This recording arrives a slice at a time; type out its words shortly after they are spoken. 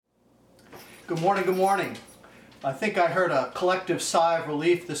Good morning, good morning. I think I heard a collective sigh of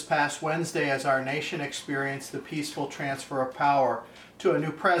relief this past Wednesday as our nation experienced the peaceful transfer of power to a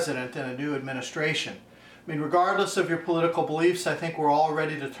new president and a new administration. I mean, regardless of your political beliefs, I think we're all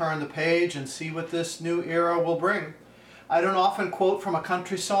ready to turn the page and see what this new era will bring. I don't often quote from a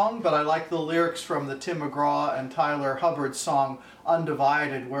country song, but I like the lyrics from the Tim McGraw and Tyler Hubbard song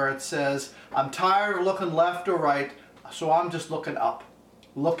Undivided, where it says, "I'm tired of looking left or right, so I'm just looking up."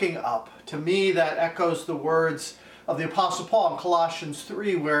 Looking up. To me, that echoes the words of the Apostle Paul in Colossians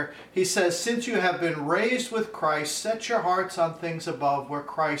 3, where he says, "Since you have been raised with Christ, set your hearts on things above where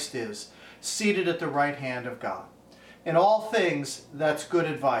Christ is, seated at the right hand of God." In all things, that's good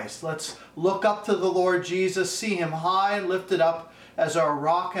advice. Let's look up to the Lord Jesus, see him high and lifted up as our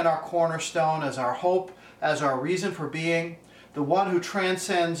rock and our cornerstone, as our hope, as our reason for being, the one who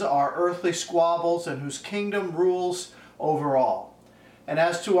transcends our earthly squabbles and whose kingdom rules over all. And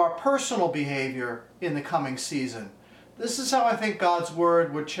as to our personal behavior in the coming season, this is how I think God's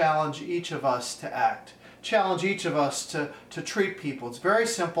Word would challenge each of us to act, challenge each of us to treat people. It's very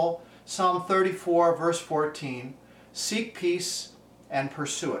simple. Psalm 34, verse 14, seek peace and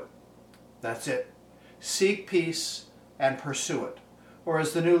pursue it. That's it. Seek peace and pursue it. Or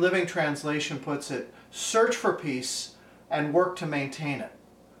as the New Living Translation puts it, search for peace and work to maintain it.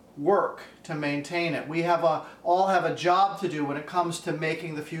 Work to maintain it. We all have a job to do when it comes to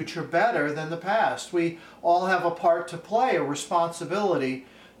making the future better than the past. We all have a part to play, a responsibility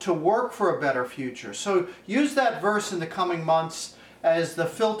to work for a better future. So use that verse in the coming months as the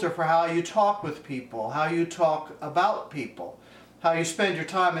filter for how you talk with people, how you talk about people, how you spend your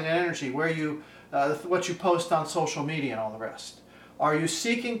time and energy, where what you post on social media and all the rest. Are you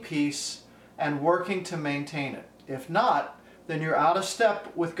seeking peace and working to maintain it? If not, then you're out of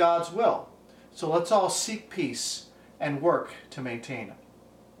step with God's will. So let's all seek peace and work to maintain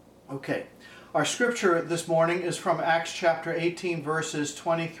it. Okay, our scripture this morning is from Acts chapter 18, verses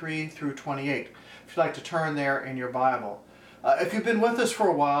 23 through 28. If you'd like to turn there in your Bible. If you've been with us for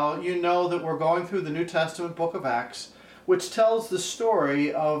a while, you know that we're going through the New Testament book of Acts, which tells the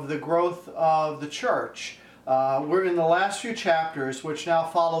story of the growth of the church. We're in the last few chapters, which now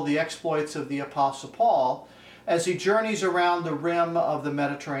follow the exploits of the Apostle Paul, as he journeys around the rim of the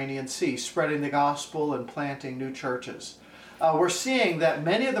Mediterranean Sea, spreading the gospel and planting new churches. We're seeing that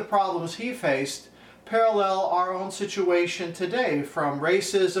many of the problems he faced parallel our own situation today, from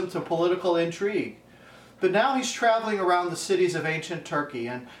racism to political intrigue. But now he's traveling around the cities of ancient Turkey,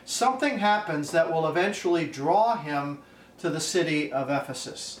 and something happens that will eventually draw him to the city of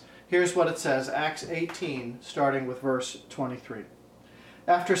Ephesus. Here's what it says, Acts 18, starting with verse 23.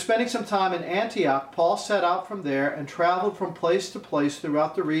 After spending some time in Antioch, Paul set out from there and traveled from place to place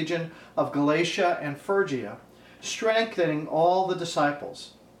throughout the region of Galatia and Phrygia, strengthening all the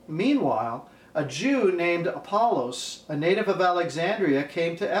disciples. Meanwhile, a Jew named Apollos, a native of Alexandria,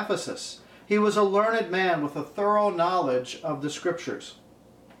 came to Ephesus. He was a learned man with a thorough knowledge of the Scriptures.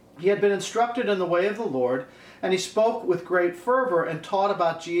 He had been instructed in the way of the Lord, and he spoke with great fervor and taught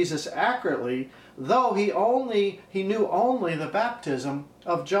about Jesus accurately, though he knew only the baptism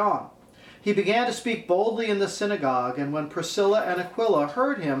of John. He began to speak boldly in the synagogue, and when Priscilla and Aquila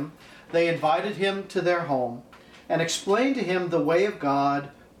heard him, they invited him to their home and explained to him the way of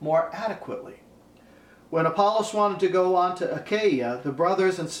God more adequately. When Apollos wanted to go on to Achaia, the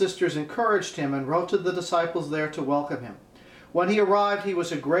brothers and sisters encouraged him and wrote to the disciples there to welcome him. When he arrived, he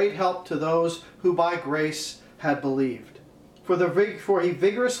was a great help to those who by grace had believed. For he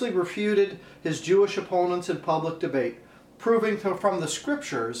vigorously refuted his Jewish opponents in public debate, proving from the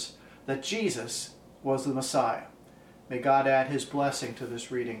Scriptures that Jesus was the Messiah. May God add his blessing to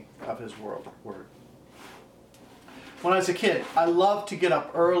this reading of his word. When I was a kid, I loved to get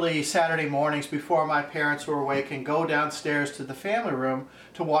up early Saturday mornings before my parents were awake and go downstairs to the family room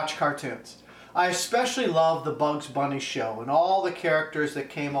to watch cartoons. I especially loved the Bugs Bunny show and all the characters that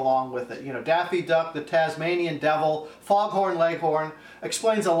came along with it. You know, Daffy Duck, the Tasmanian Devil, Foghorn Leghorn.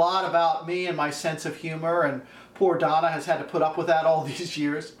 Explains a lot about me and my sense of humor, and poor Donna has had to put up with that all these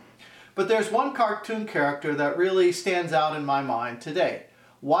years. But there's one cartoon character that really stands out in my mind today.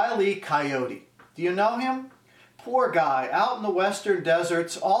 Wile E. Coyote. Do you know him? Poor guy, out in the western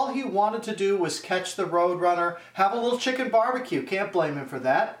deserts, all he wanted to do was catch the Roadrunner, have a little chicken barbecue. Can't blame him for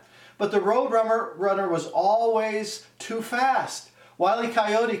that. But the Roadrunner was always too fast. Wile E.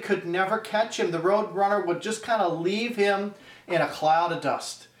 Coyote could never catch him. The Roadrunner would just kind of leave him in a cloud of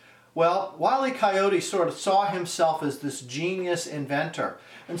dust. Well, Wile E. Coyote sort of saw himself as this genius inventor.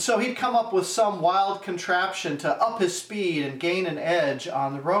 And so he'd come up with some wild contraption to up his speed and gain an edge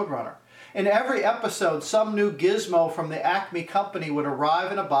on the Roadrunner. In every episode, some new gizmo from the Acme company would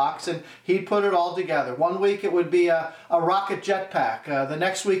arrive in a box and he'd put it all together. One week it would be a rocket jetpack. The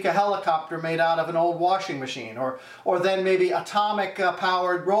next week a helicopter made out of an old washing machine. Or then maybe atomic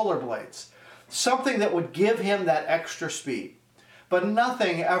powered rollerblades. Something that would give him that extra speed. But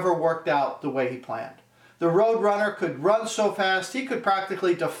nothing ever worked out the way he planned. The Roadrunner could run so fast he could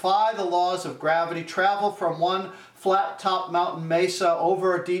practically defy the laws of gravity, travel from one flat-top mountain mesa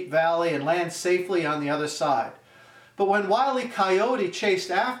over a deep valley and land safely on the other side. But when Wile E. Coyote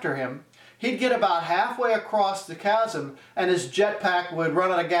chased after him, he'd get about halfway across the chasm and his jetpack would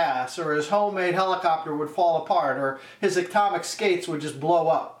run out of gas, or his homemade helicopter would fall apart, or his atomic skates would just blow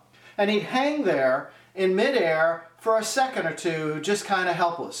up. And he'd hang there in midair for a second or two, just kind of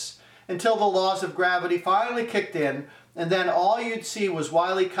helpless, until the laws of gravity finally kicked in, and then all you'd see was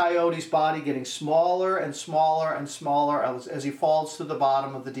Wile E. Coyote's body getting smaller and smaller and smaller as he falls to the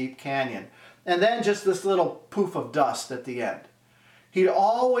bottom of the deep canyon. And then just this little poof of dust at the end. He'd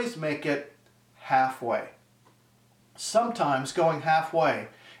always make it halfway. Sometimes going halfway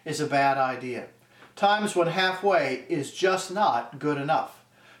is a bad idea. Times when halfway is just not good enough.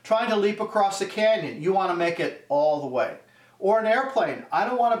 Trying to leap across a canyon, you want to make it all the way. Or an airplane. I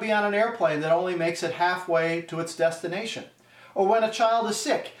don't want to be on an airplane that only makes it halfway to its destination. Or when a child is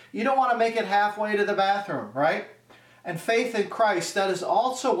sick, you don't want to make it halfway to the bathroom, right? And faith in Christ, that is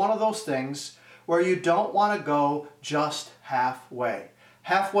also one of those things where you don't want to go just halfway.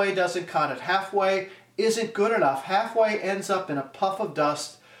 Halfway doesn't cut it. Halfway isn't good enough. Halfway ends up in a puff of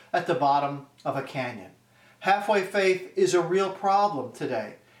dust at the bottom of a canyon. Halfway faith is a real problem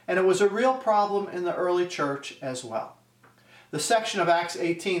today. And it was a real problem in the early church as well. The section of Acts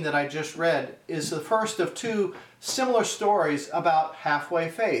 18 that I just read is the first of two similar stories about halfway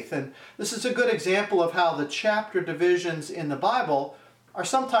faith. And this is a good example of how the chapter divisions in the Bible are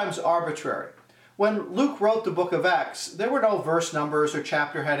sometimes arbitrary. When Luke wrote the book of Acts, there were no verse numbers or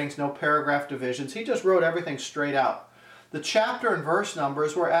chapter headings, no paragraph divisions. He just wrote everything straight out. The chapter and verse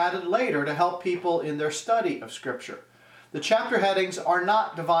numbers were added later to help people in their study of Scripture. The chapter headings are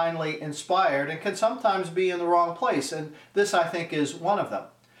not divinely inspired and can sometimes be in the wrong place, and this, I think, is one of them.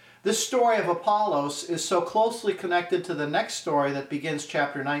 This story of Apollos is so closely connected to the next story that begins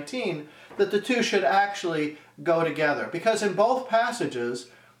chapter 19 that the two should actually go together. Because in both passages,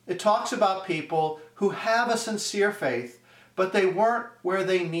 it talks about people who have a sincere faith, but they weren't where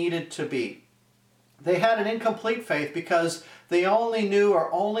they needed to be. They had an incomplete faith because they only knew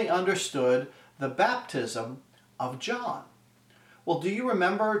or only understood the baptism of John. Well, do you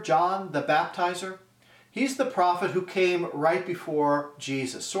remember John the Baptizer? He's the prophet who came right before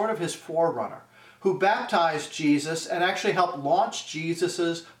Jesus, sort of his forerunner, who baptized Jesus and actually helped launch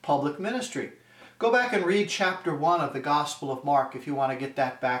Jesus' public ministry. Go back and read chapter 1 of the Gospel of Mark if you want to get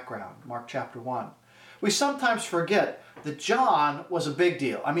that background, Mark chapter 1. We sometimes forget that John was a big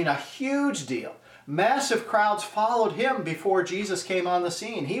deal. I mean, a huge deal. Massive crowds followed him before Jesus came on the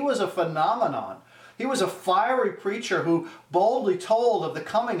scene. He was a phenomenon. He was a fiery preacher who boldly told of the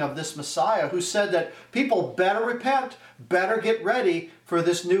coming of this Messiah, who said that people better repent, better get ready for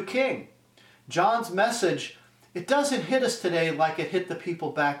this new king. John's message, it doesn't hit us today like it hit the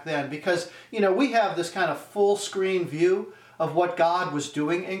people back then because, we have this kind of full screen view of what God was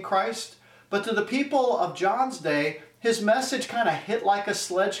doing in Christ. But to the people of John's day, his message kind of hit like a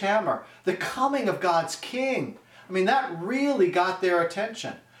sledgehammer. The coming of God's king. I mean, that really got their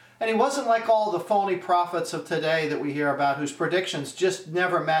attention. And he wasn't like all the phony prophets of today that we hear about whose predictions just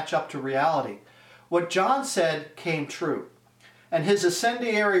never match up to reality. What John said came true. And his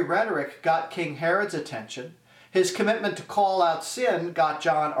incendiary rhetoric got King Herod's attention. His commitment to call out sin got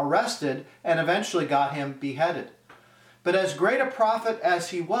John arrested and eventually got him beheaded. But as great a prophet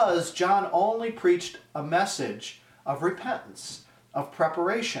as he was, John only preached a message of repentance, of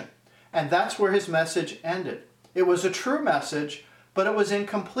preparation. And that's where his message ended. It was a true message, but it was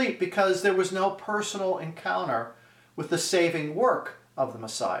incomplete because there was no personal encounter with the saving work of the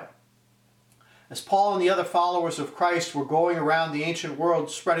Messiah. As Paul and the other followers of Christ were going around the ancient world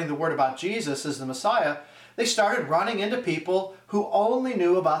spreading the word about Jesus as the Messiah, they started running into people who only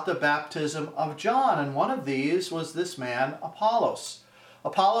knew about the baptism of John, and one of these was this man, Apollos.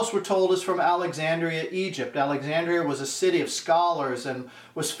 Apollos, we're told, is from Alexandria, Egypt. Alexandria was a city of scholars and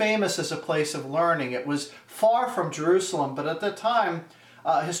was famous as a place of learning. It was far from Jerusalem, but at the time,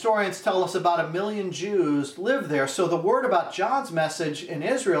 historians tell us about 1 million Jews lived there. So the word about John's message in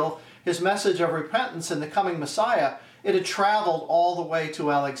Israel, his message of repentance and the coming Messiah, it had traveled all the way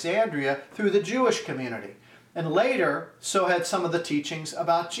to Alexandria through the Jewish community. And later, so had some of the teachings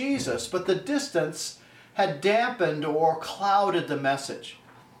about Jesus. But the distance had dampened or clouded the message.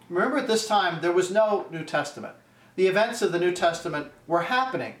 Remember, at this time, there was no New Testament. The events of the New Testament were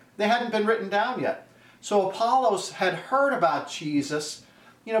happening. They hadn't been written down yet. So Apollos had heard about Jesus,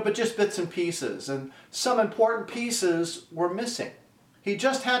 but just bits and pieces. And some important pieces were missing. He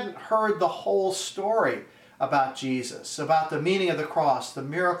just hadn't heard the whole story about Jesus, about the meaning of the cross, the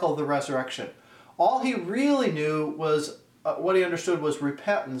miracle of the resurrection. All he really knew was, what he understood was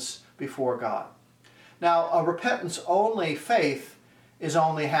repentance before God. Now, a repentance-only faith is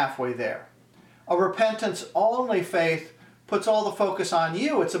only halfway there. A repentance-only faith puts all the focus on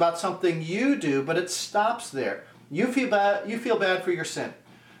you. It's about something you do, but it stops there. You feel bad for your sin.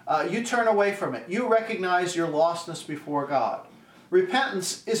 You turn away from it. You recognize your lostness before God.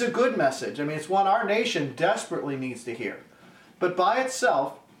 Repentance is a good message. It's one our nation desperately needs to hear. But by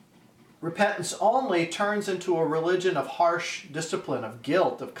itself, repentance only turns into a religion of harsh discipline, of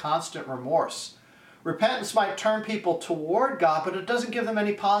guilt, of constant remorse. Repentance might turn people toward God, but it doesn't give them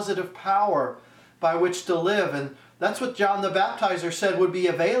any positive power by which to live. And that's what John the Baptizer said would be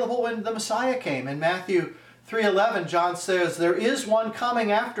available when the Messiah came. In Matthew 3:11, John says, "There is one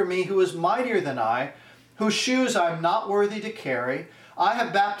coming after me who is mightier than I, whose shoes I am not worthy to carry. I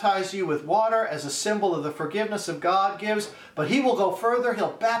have baptized you with water as a symbol of the forgiveness of God gives, but he will go further.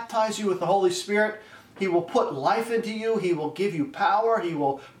 He'll baptize you with the Holy Spirit. He will put life into you. He will give you power. He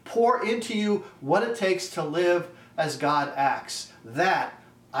will pour into you what it takes to live as God acts. That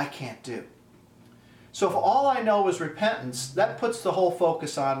I can't do." So if all I know is repentance, that puts the whole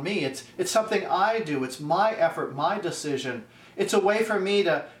focus on me. It's something I do. It's my effort, my decision. It's a way for me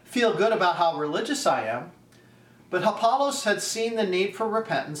to feel good about how religious I am. But Apollos had seen the need for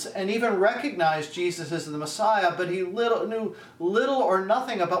repentance and even recognized Jesus as the Messiah, but he knew little or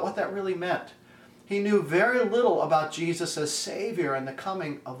nothing about what that really meant. He knew very little about Jesus as Savior and the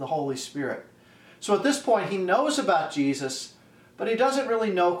coming of the Holy Spirit. So at this point, he knows about Jesus, but he doesn't really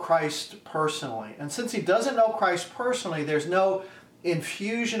know Christ personally. And since he doesn't know Christ personally, there's no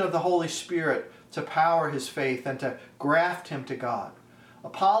infusion of the Holy Spirit to power his faith and to graft him to God.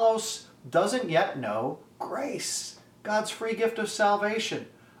 Apollos doesn't yet know grace, God's free gift of salvation.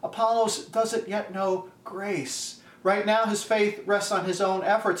 Apollos doesn't yet know grace. Right now his faith rests on his own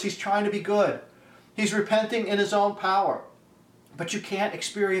efforts. He's trying to be good. He's repenting in his own power. But you can't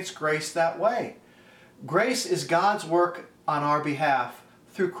experience grace that way. Grace is God's work on our behalf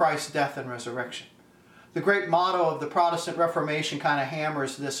through Christ's death and resurrection. The great motto of the Protestant Reformation kind of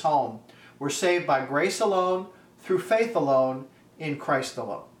hammers this home. We're saved by grace alone, through faith alone, in Christ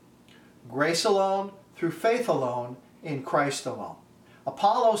alone. Grace alone, through faith alone, in Christ alone.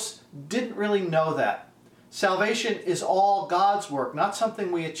 Apollos didn't really know that. Salvation is all God's work, not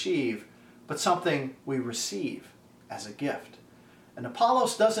something we achieve, but something we receive as a gift. And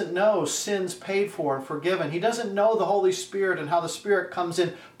Apollos doesn't know sins paid for and forgiven. He doesn't know the Holy Spirit and how the Spirit comes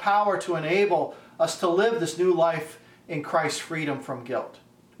in power to enable us to live this new life in Christ's freedom from guilt.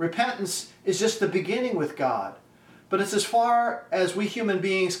 Repentance is just the beginning with God, but it's as far as we human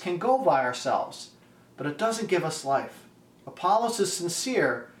beings can go by ourselves, but it doesn't give us life. Apollos is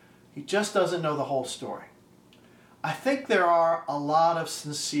sincere, he just doesn't know the whole story. I think there are a lot of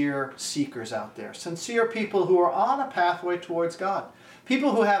sincere seekers out there, sincere people who are on a pathway towards God,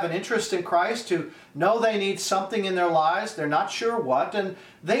 people who have an interest in Christ, who know they need something in their lives, they're not sure what, and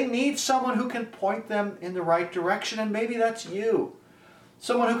they need someone who can point them in the right direction, and maybe that's you.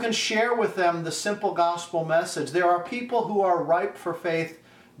 Someone who can share with them the simple gospel message. There are people who are ripe for faith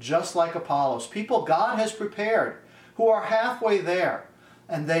just like Apollos, people God has prepared, who are halfway there,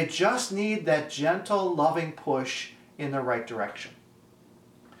 and they just need that gentle, loving push in the right direction.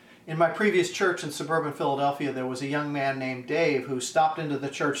 In my previous church in suburban Philadelphia, there was a young man named Dave who stopped into the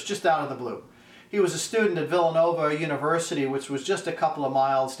church just out of the blue. He was a student at Villanova University, which was just a couple of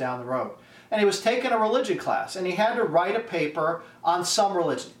miles down the road. And he was taking a religion class, and he had to write a paper on some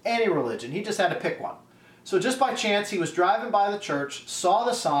religion, any religion. He just had to pick one. So just by chance, he was driving by the church, saw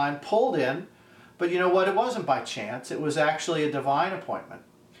the sign, pulled in, but you know what? It wasn't by chance. It was actually a divine appointment.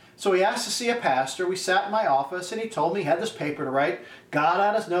 So he asked to see a pastor. We sat in my office, and he told me he had this paper to write, got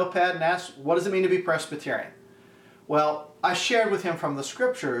out his notepad and asked, what does it mean to be Presbyterian? Well, I shared with him from the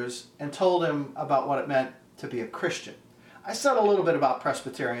scriptures and told him about what it meant to be a Christian. I said a little bit about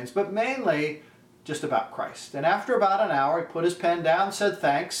Presbyterians, but mainly just about Christ. And after about an hour, he put his pen down, said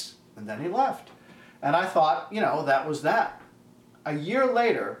thanks, and then he left. And I thought, that was that. A year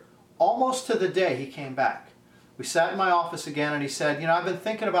later, almost to the day, he came back. We sat in my office again, and he said, I've been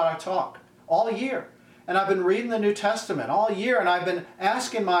thinking about our talk all year. And I've been reading the New Testament all year, and I've been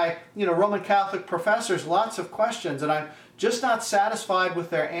asking my, Roman Catholic professors lots of questions, and I'm just not satisfied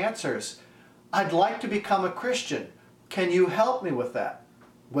with their answers. I'd like to become a Christian. Can you help me with that?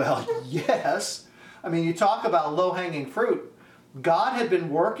 Well, yes. I mean, you talk about low-hanging fruit. God had been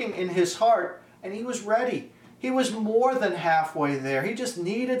working in his heart, and he was ready. He was more than halfway there. He just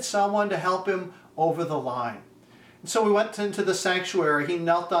needed someone to help him over the line. And so we went into the sanctuary. He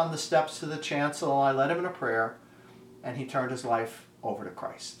knelt on the steps to the chancel, and I led him in a prayer, and he turned his life over to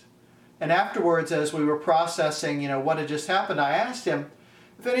Christ. And afterwards, as we were processing, what had just happened, I asked him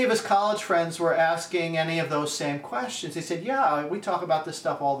if any of his college friends were asking any of those same questions. He said, yeah, we talk about this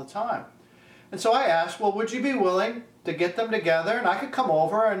stuff all the time. And so I asked, well, would you be willing to get them together and I could come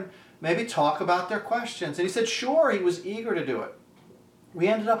over and maybe talk about their questions? And he said, sure, he was eager to do it. We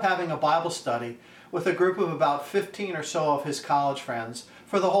ended up having a Bible study with a group of about 15 or so of his college friends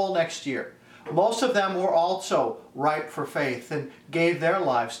for the whole next year. Most of them were also ripe for faith and gave their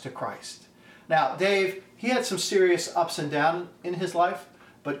lives to Christ. Now, Dave, he had some serious ups and downs in his life,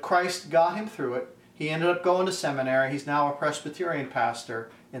 but Christ got him through it. He ended up going to seminary. He's now a Presbyterian pastor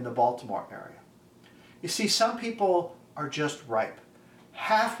in the Baltimore area. You see, some people are just ripe.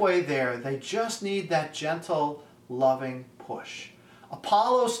 Halfway there, they just need that gentle, loving push.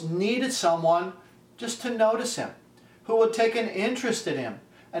 Apollos needed someone just to notice him, who would take an interest in him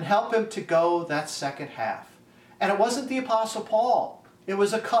and help him to go that second half. And it wasn't the Apostle Paul. It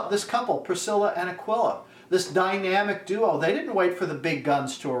was this couple, Priscilla and Aquila, this dynamic duo. They didn't wait for the big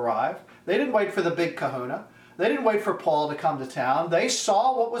guns to arrive. They didn't wait for the big kahuna. They didn't wait for Paul to come to town. They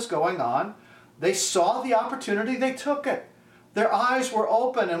saw what was going on. They saw the opportunity. They took it. Their eyes were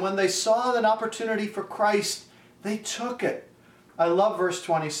open, and when they saw an opportunity for Christ, they took it. I love verse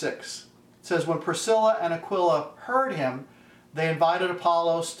 26. It says, when Priscilla and Aquila heard him, they invited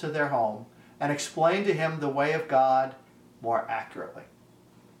Apollos to their home and explained to him the way of God more accurately.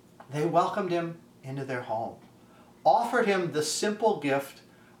 They welcomed him into their home, offered him the simple gift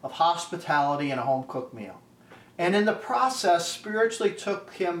of hospitality and a home-cooked meal, and in the process spiritually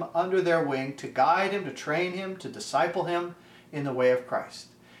took him under their wing to guide him, to train him, to disciple him in the way of Christ.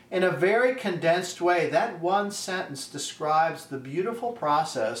 In a very condensed way, that one sentence describes the beautiful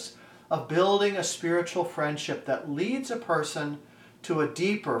process of building a spiritual friendship that leads a person to a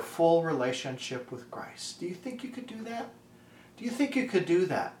deeper, full relationship with Christ. Do you think you could do that? Do you think you could do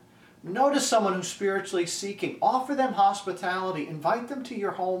that? Notice someone who's spiritually seeking. Offer them hospitality. Invite them to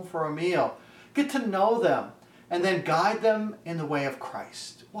your home for a meal. Get to know them. And then guide them in the way of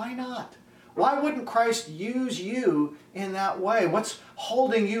Christ. Why not? Why wouldn't Christ use you in that way? What's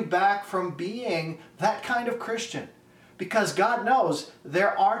holding you back from being that kind of Christian? Because God knows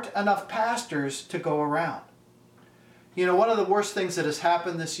there aren't enough pastors to go around. One of the worst things that has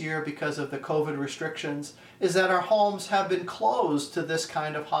happened this year because of the COVID restrictions is that our homes have been closed to this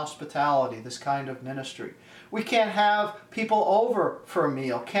kind of hospitality, this kind of ministry. We can't have people over for a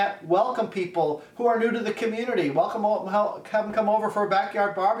meal, can't welcome people who are new to the community, have them come over for a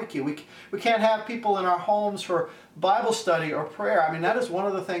backyard barbecue. We can't have people in our homes for Bible study or prayer. I mean, that is one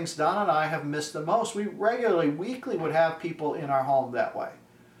of the things Don and I have missed the most. We regularly, weekly would have people in our home that way.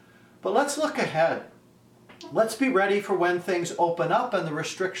 But let's look ahead. Let's be ready for when things open up and the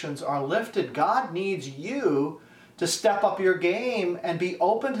restrictions are lifted. God needs you to step up your game and be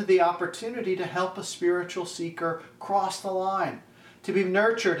open to the opportunity to help a spiritual seeker cross the line, to be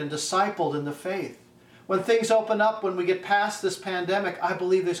nurtured and discipled in the faith. When things open up, when we get past this pandemic, I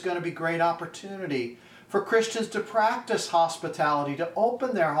believe there's going to be great opportunity for Christians to practice hospitality, to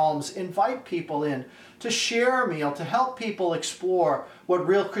open their homes, invite people in, to share a meal, to help people explore what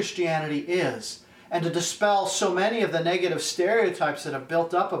real Christianity is, and to dispel so many of the negative stereotypes that have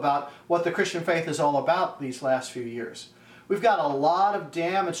built up about what the Christian faith is all about these last few years. We've got a lot of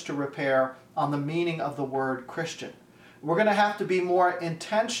damage to repair on the meaning of the word Christian. We're going to have to be more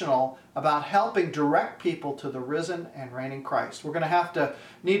intentional about helping direct people to the risen and reigning Christ. We're going to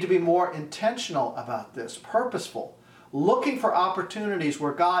need to be more intentional about this, purposeful, looking for opportunities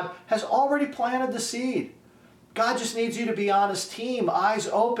where God has already planted the seed. God just needs you to be on his team, eyes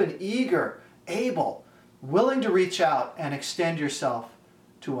open, eager, able, willing to reach out and extend yourself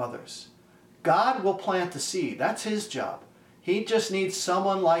to others. God will plant the seed. That's his job. He just needs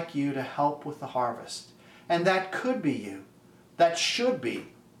someone like you to help with the harvest. And that could be you. That should be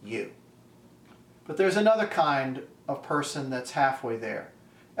you. But there's another kind of person that's halfway there.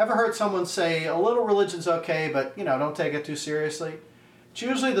 Ever heard someone say, a little religion's okay, but don't take it too seriously? It's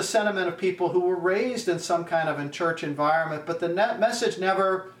usually the sentiment of people who were raised in some kind of church environment, but the message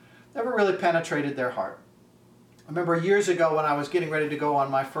never really penetrated their heart. I remember years ago when I was getting ready to go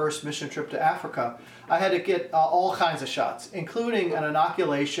on my first mission trip to Africa, I had to get all kinds of shots, including an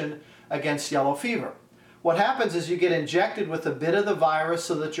inoculation against yellow fever. What happens is you get injected with a bit of the virus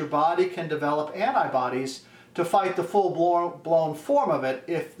so that your body can develop antibodies to fight the full-blown form of it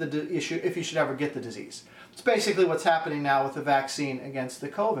if you should ever get the disease. It's basically what's happening now with the vaccine against the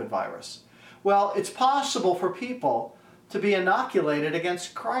COVID virus. Well, it's possible for people to be inoculated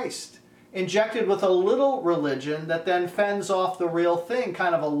against Christ, injected with a little religion that then fends off the real thing,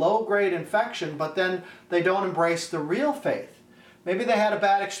 kind of a low-grade infection, but then they don't embrace the real faith. Maybe they had a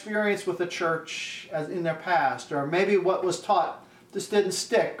bad experience with the church in their past, or maybe what was taught just didn't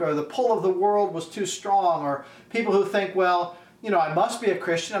stick, or the pull of the world was too strong, or people who think, well, I must be a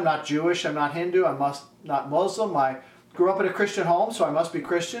Christian, I'm not Jewish, I'm not Hindu, I'm not Muslim, I grew up in a Christian home, so I must be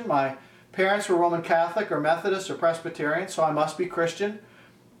Christian, my parents were Roman Catholic or Methodist or Presbyterian, so I must be Christian.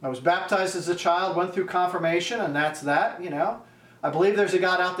 I was baptized as a child, went through confirmation, and that's that, I believe there's a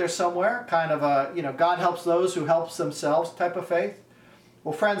God out there somewhere, kind of a, God helps those who helps themselves type of faith.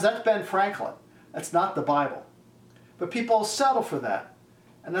 Well, friends, that's Ben Franklin. That's not the Bible. But people settle for that,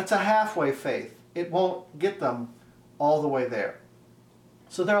 and that's a halfway faith. It won't get them all the way there.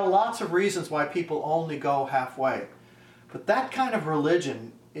 So there are lots of reasons why people only go halfway. But that kind of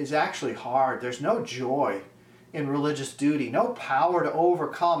religion is actually hard. There's no joy in religious duty, no power to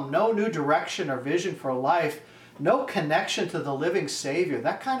overcome, no new direction or vision for life, no connection to the living Savior.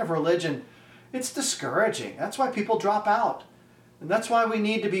 That kind of religion, it's discouraging. That's why people drop out. And that's why we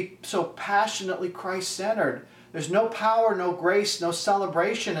need to be so passionately Christ-centered. There's no power, no grace, no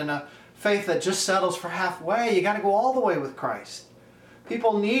celebration in a faith that just settles for halfway. You got to go all the way with Christ.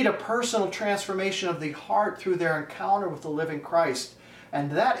 People need a personal transformation of the heart through their encounter with the living Christ. And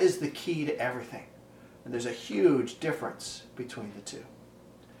that is the key to everything. And there's a huge difference between the two.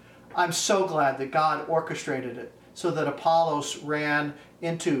 I'm so glad that God orchestrated it so that Apollos ran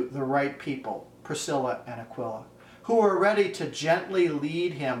into the right people, Priscilla and Aquila, who were ready to gently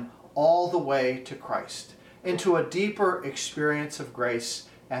lead him all the way to Christ, into a deeper experience of grace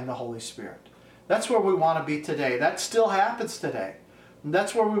and the Holy Spirit. That's where we want to be today. That still happens today. And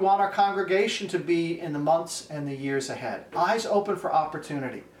that's where we want our congregation to be in the months and the years ahead. Eyes open for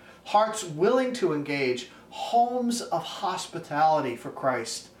opportunity. Hearts willing to engage. Homes of hospitality for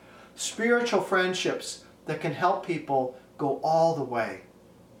Christ. Spiritual friendships that can help people go all the way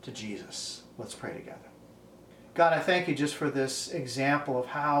to Jesus. Let's pray together. God, I thank you just for this example of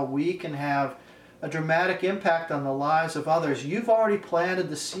how we can have a dramatic impact on the lives of others. You've already planted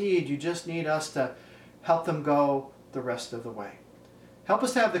the seed. You just need us to help them go the rest of the way. Help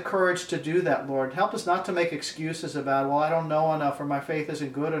us to have the courage to do that, Lord. Help us not to make excuses about, well, I don't know enough, or my faith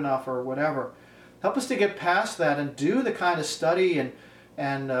isn't good enough, or whatever. Help us to get past that and do the kind of study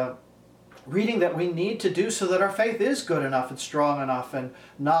and reading that we need to do so that our faith is good enough and strong enough and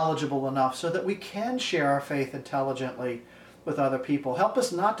knowledgeable enough so that we can share our faith intelligently with other people. Help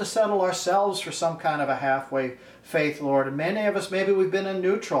us not to settle ourselves for some kind of a halfway faith, Lord. And many of us, maybe we've been in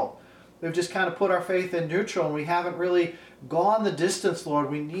neutral. We've just kind of put our faith in neutral and we haven't really gone the distance, Lord.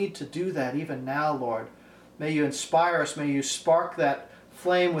 We need to do that even now, Lord. May you inspire us. May you spark that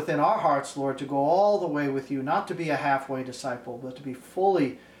flame within our hearts, Lord, to go all the way with you, not to be a halfway disciple, but to be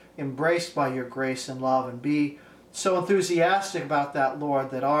fully embraced by your grace and love and be so enthusiastic about that, Lord,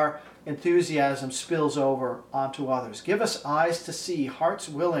 that our enthusiasm spills over onto others. Give us eyes to see, hearts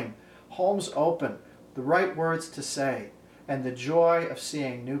willing, homes open, the right words to say, and the joy of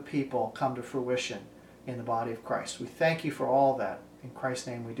seeing new people come to fruition in the body of Christ. We thank you for all that. In Christ's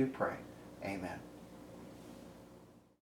name we do pray. Amen.